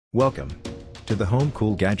Welcome to the Home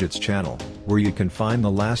Cool Gadgets channel, where you can find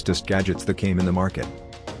the latest gadgets that came in the market.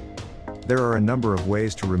 There are a number of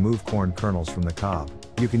ways to remove corn kernels from the cob.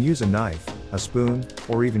 You can use a knife, a spoon,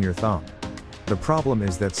 or even your thumb. The problem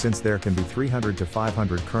is that since there can be 300 to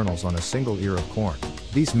 500 kernels on a single ear of corn,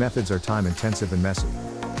 these methods are time intensive and messy.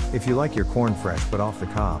 If you like your corn fresh but off the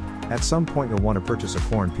cob, at some point you'll want to purchase a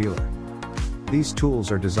corn peeler. These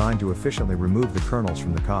tools are designed to efficiently remove the kernels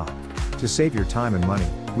from the cob. To save your time and money,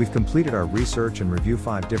 we've completed our research and review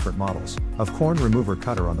 5 different models of corn remover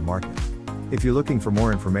cutter on the market. If you're looking for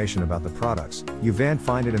more information about the products, you can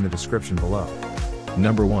find it in the description below.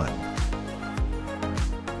 Number 1.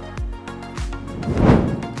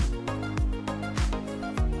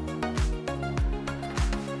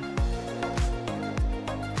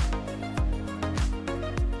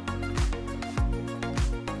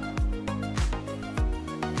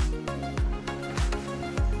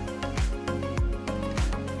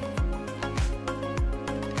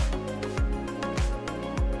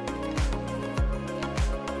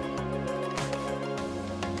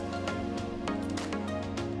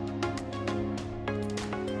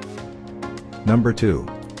 Number 2.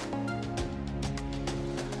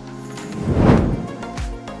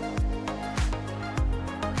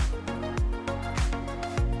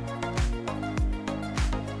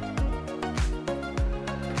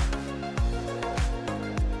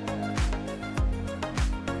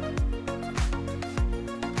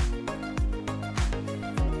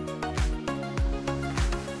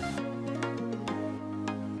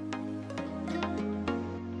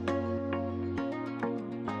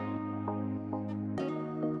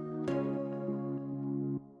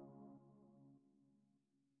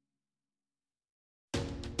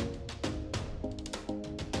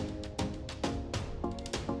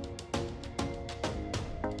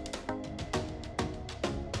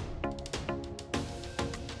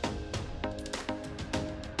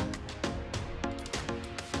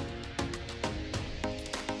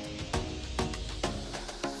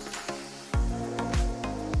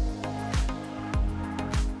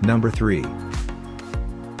 Number 3.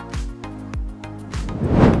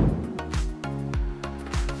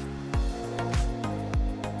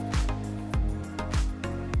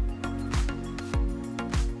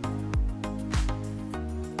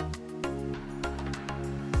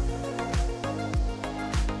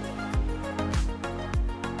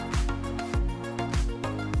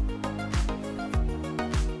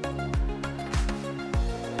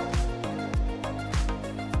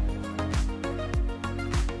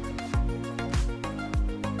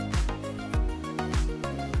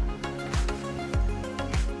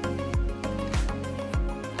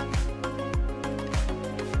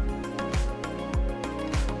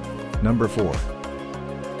 Number 4.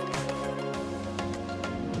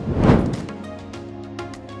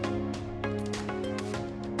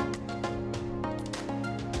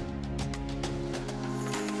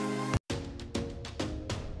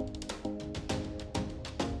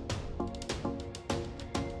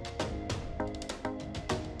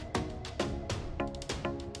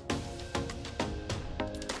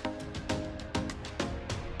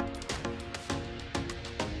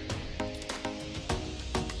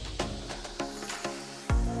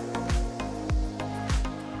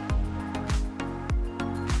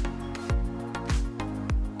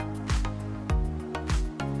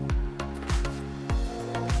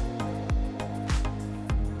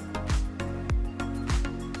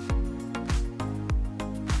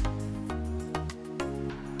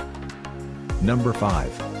 Number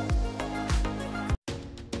 5.